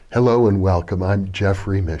Hello and welcome. I'm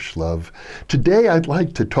Jeffrey Mishlove. Today I'd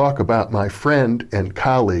like to talk about my friend and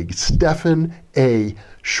colleague, Stefan A.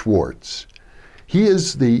 Schwartz. He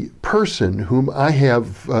is the person whom I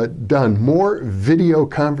have done more video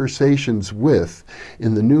conversations with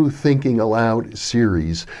in the new Thinking Aloud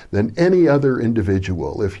series than any other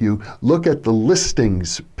individual. If you look at the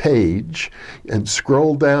listings page and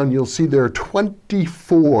scroll down, you'll see there are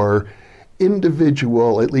 24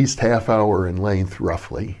 individual, at least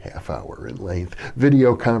roughly half hour in length,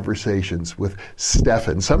 video conversations with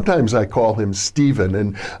Stefan. Sometimes I call him Stephen,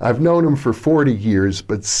 and I've known him for 40 years,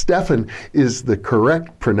 but Stefan is the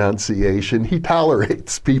correct pronunciation. He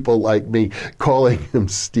tolerates people like me calling him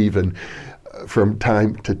Stephen from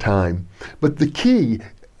time to time. But the key,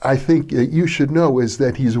 I think that you should know, is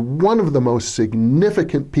that he's one of the most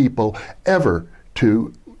significant people ever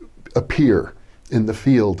to appear in the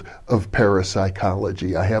field of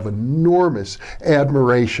parapsychology. I have enormous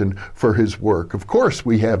admiration for his work. Of course,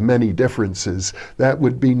 we have many differences. That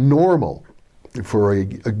would be normal for a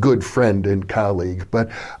good friend and colleague,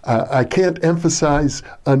 but I can't emphasize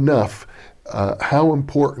enough how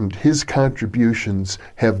important his contributions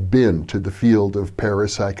have been to the field of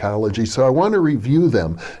parapsychology. So I want to review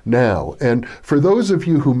them now. And for those of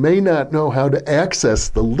you who may not know how to access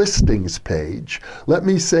the listings page, let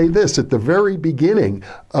me say this. At the very beginning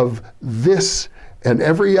of this and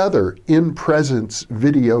every other in-presence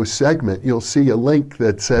video segment, you'll see a link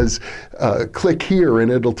that says, click here,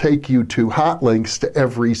 and it'll take you to hot links to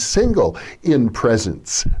every single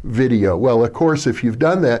in-presence video. Well, of course, if you've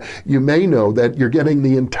done that, you may know that you're getting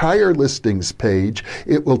the entire listings page.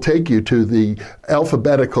 It will take you to the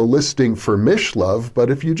alphabetical listing for Mishlove,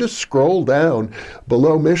 but if you just scroll down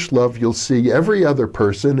below Mishlove, you'll see every other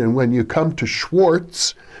person, and when you come to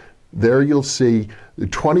Schwartz, there you'll see the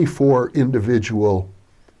 24 individual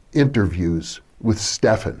interviews with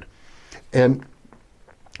Stefan. And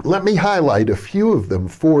let me highlight a few of them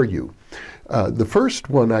for you. The first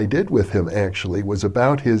one I did with him actually was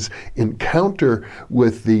about his encounter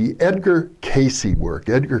with the Edgar Cayce work.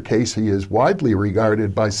 Edgar Cayce is widely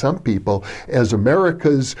regarded by some people as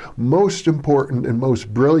America's most important and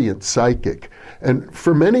most brilliant psychic. And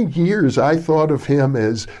for many years, I thought of him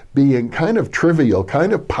as being kind of trivial,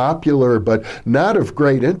 kind of popular, but not of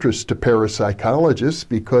great interest to parapsychologists,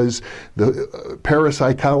 because the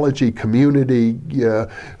parapsychology community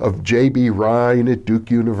of J.B. Rhine at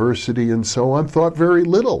Duke University and so on thought very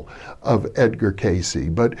little of Edgar Cayce.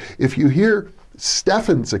 But if you hear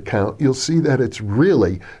Stefan's account, you'll see that it's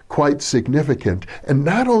really quite significant. And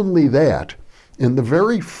not only that, in the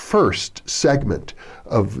very first segment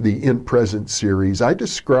of the In Present series, I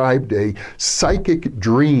described a psychic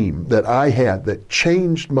dream that I had that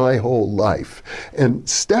changed my whole life. And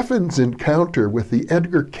Stefan's encounter with the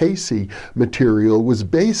Edgar Cayce material was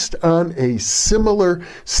based on a similar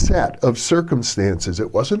set of circumstances.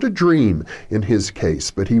 It wasn't a dream in his case,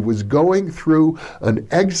 but he was going through an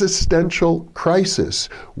existential crisis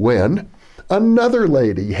when another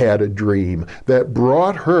lady had a dream that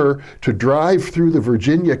brought her to drive through the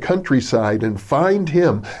Virginia countryside and find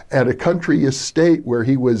him at a country estate where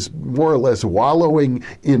he was more or less wallowing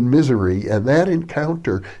in misery. And that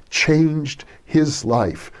encounter changed his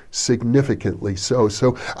life significantly.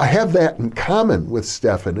 So I have that in common with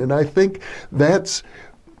Stefan, and I think that's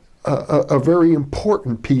a very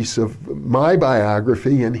important piece of my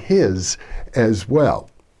biography and his as well.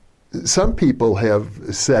 Some people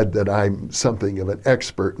have said that I'm something of an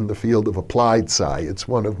expert in the field of applied psi. It's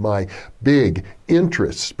one of my big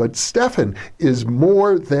interests. But Stefan is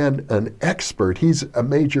more than an expert. He's a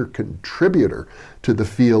major contributor to the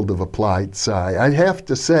field of applied psi. I have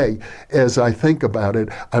to say, as I think about it,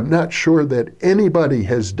 I'm not sure that anybody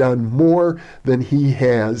has done more than he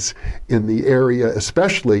has in the area,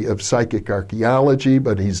 especially of psychic archaeology,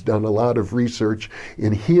 but he's done a lot of research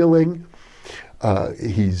in healing.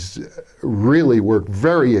 He's really worked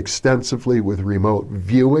very extensively with remote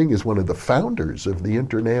viewing, is one of the founders of the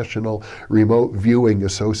International Remote Viewing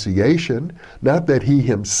Association. Not that he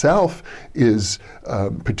himself is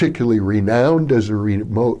particularly renowned as a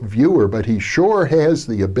remote viewer, but he sure has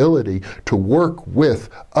the ability to work with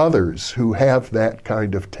others who have that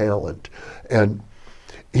kind of talent. And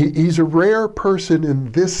he's a rare person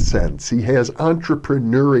in this sense. He has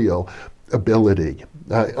entrepreneurial ability.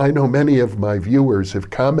 I know many of my viewers have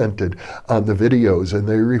commented on the videos and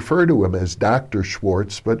they refer to him as Dr.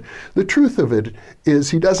 Schwartz, but the truth of it is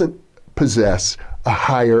he doesn't possess a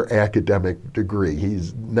higher academic degree.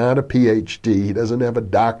 He's not a PhD. He doesn't have a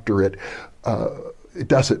doctorate. It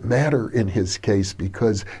doesn't matter in his case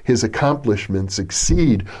because his accomplishments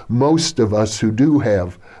exceed most of us who do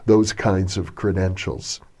have those kinds of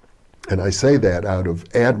credentials. And I say that out of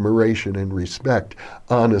admiration and respect,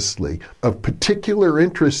 honestly. Of particular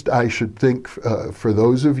interest, I should think, for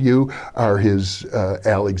those of you, are his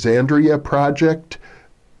Alexandria Project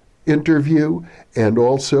interview and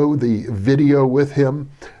also the video with him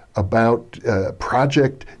about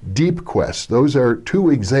Project Deep Quest. Those are two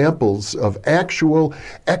examples of actual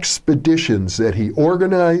expeditions that he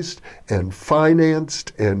organized and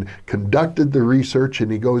financed and conducted the research,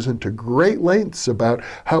 and he goes into great lengths about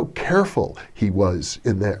how careful he was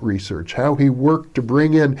in that research, how he worked to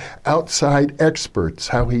bring in outside experts,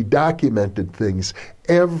 how he documented things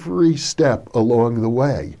every step along the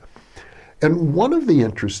way. And one of the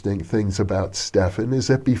interesting things about Stephan is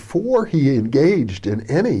that before he engaged in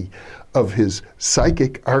any of his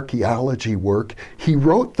psychic archaeology work, he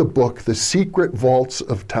wrote the book, The Secret Vaults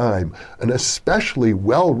of Time, an especially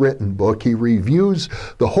well-written book. He reviews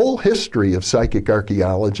the whole history of psychic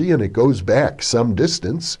archaeology, and it goes back some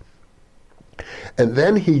distance. And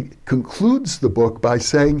then he concludes the book by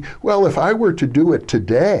saying, well, if I were to do it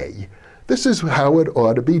today, this is how it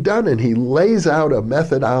ought to be done. And he lays out a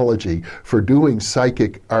methodology for doing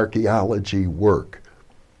psychic archaeology work.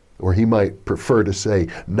 Or he might prefer to say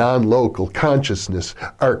non-local consciousness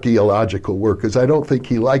archaeological work, because I don't think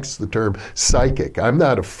he likes the term psychic. I'm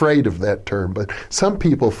not afraid of that term, but some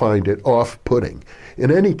people find it off-putting.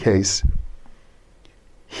 In any case,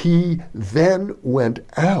 he then went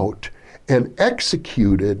out and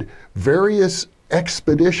executed various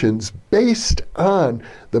expeditions based on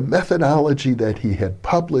the methodology that he had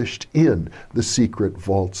published in The Secret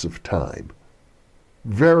Vaults of Time.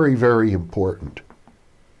 Very, very important.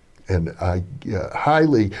 And I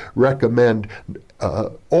highly recommend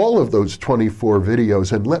all of those 24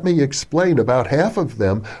 videos. And let me explain, about half of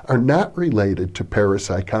them are not related to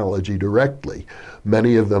parapsychology directly.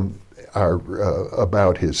 Many of them are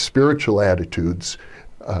about his spiritual attitudes,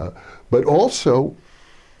 but also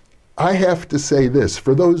I have to say this,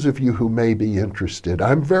 for those of you who may be interested,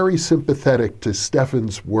 I'm very sympathetic to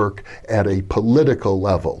Stephan's work at a political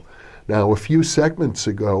level. Now, a few segments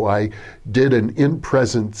ago, I did an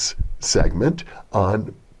in-presence segment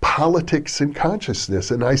on politics and consciousness,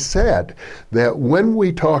 and I said that when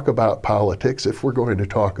we talk about politics, if we're going to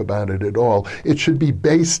talk about it at all, it should be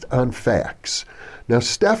based on facts. Now,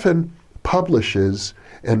 Stephan publishes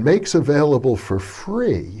and makes available for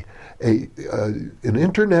free an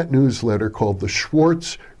internet newsletter called the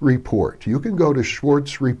Schwartz Report. You can go to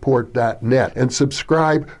schwartzreport.net and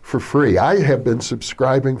subscribe for free. I have been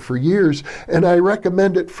subscribing for years, and I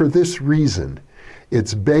recommend it for this reason.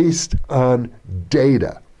 It's based on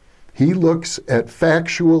data. He looks at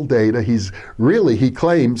factual data. He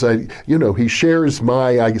claims, he shares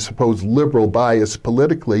my, I suppose, liberal bias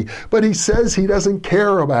politically, but he says he doesn't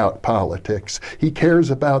care about politics. He cares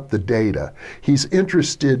about the data. He's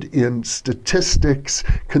interested in statistics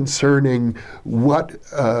concerning what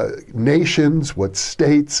nations, what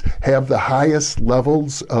states have the highest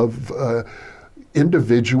levels of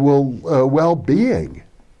individual well-being.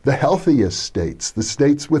 The healthiest states, the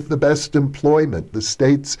states with the best employment, the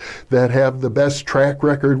states that have the best track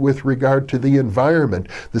record with regard to the environment,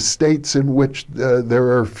 the states in which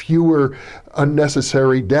there are fewer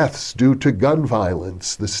unnecessary deaths due to gun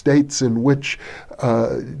violence, the states in which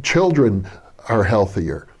children are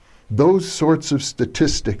healthier. Those sorts of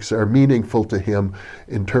statistics are meaningful to him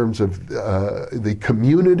in terms of the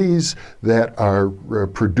communities that are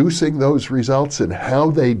producing those results and how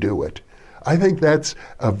they do it. I think that's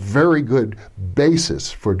a very good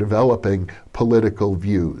basis for developing political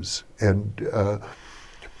views. And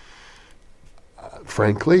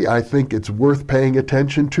frankly, I think it's worth paying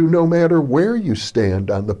attention to no matter where you stand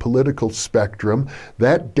on the political spectrum.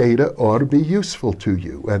 That data ought to be useful to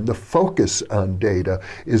you. And the focus on data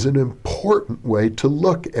is an important way to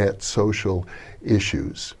look at social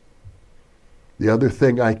issues. The other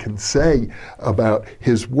thing I can say about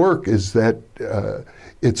his work is that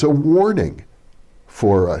it's a warning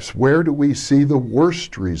for us. Where do we see the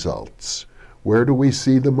worst results? Where do we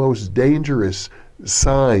see the most dangerous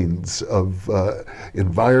signs of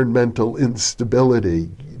environmental instability,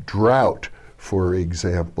 drought, for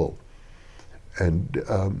example, and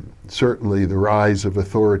certainly the rise of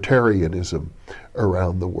authoritarianism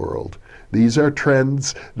around the world? These are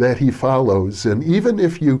trends that he follows, and even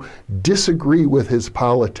if you disagree with his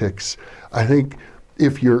politics, I think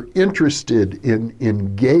if you're interested in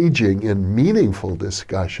engaging in meaningful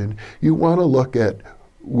discussion, you want to look at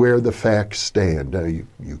where the facts stand. Now, you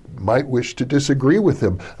might wish to disagree with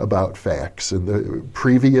him about facts, and the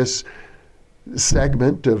previous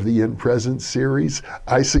segment of the In Present series,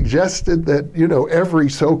 I suggested that, every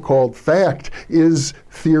so-called fact is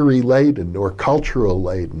theory-laden or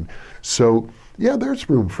cultural-laden. So, yeah, there's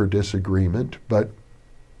room for disagreement, but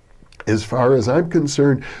as far as I'm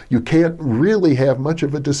concerned, you can't really have much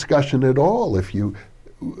of a discussion at all if you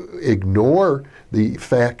ignore the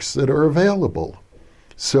facts that are available.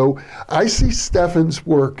 So I see Stefan's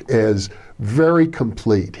work as very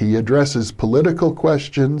complete. He addresses political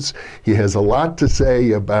questions. He has a lot to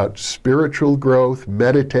say about spiritual growth,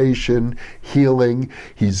 meditation, healing.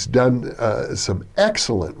 He's done some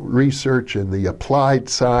excellent research in the applied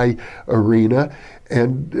psi arena.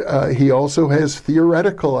 And he also has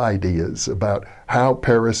theoretical ideas about how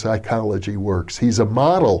parapsychology works. He's a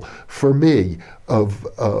model for me of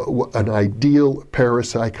an ideal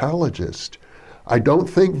parapsychologist. I don't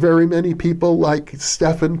think very many people like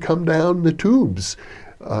Stefan come down the tubes.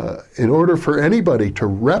 In order for anybody to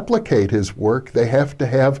replicate his work, they have to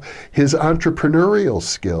have his entrepreneurial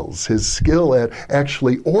skills, his skill at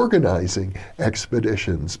actually organizing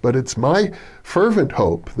expeditions. But it's my fervent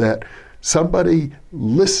hope that somebody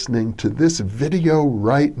listening to this video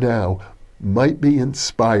right now might be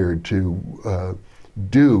inspired to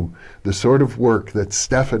do the sort of work that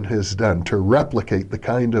Stefan has done, to replicate the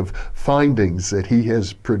kind of findings that he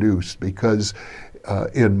has produced, because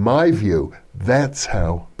in my view, that's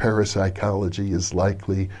how parapsychology is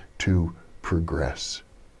likely to progress.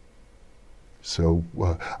 So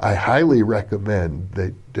I highly recommend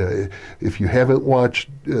that if you haven't watched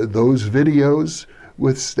those videos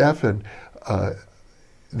with Stefan,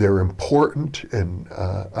 they're important, and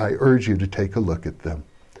I urge you to take a look at them.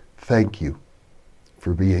 Thank you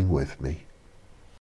for being with me.